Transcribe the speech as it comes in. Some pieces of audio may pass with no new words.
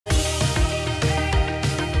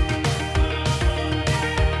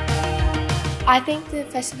I think the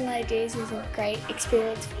Festival Ideas is a great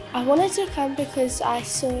experience. I wanted to come because I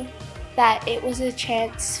saw that it was a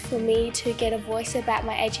chance for me to get a voice about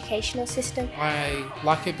my educational system. I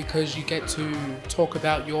like it because you get to talk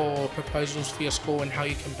about your proposals for your school and how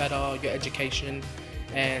you can better your education,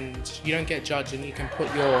 and you don't get judged and you can put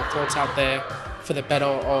your thoughts out there for the better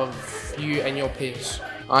of you and your peers.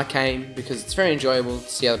 I came because it's very enjoyable to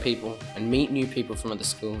see other people and meet new people from other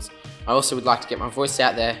schools. I also would like to get my voice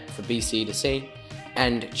out there for BCE to see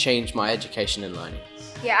and change my education and learning.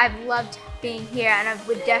 Yeah, I've loved being here and I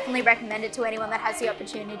would definitely recommend it to anyone that has the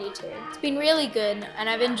opportunity to. It's been really good and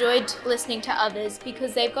I've enjoyed listening to others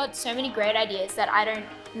because they've got so many great ideas that I don't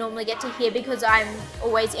normally get to hear because I'm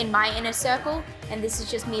always in my inner circle, and this is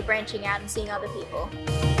just me branching out and seeing other people.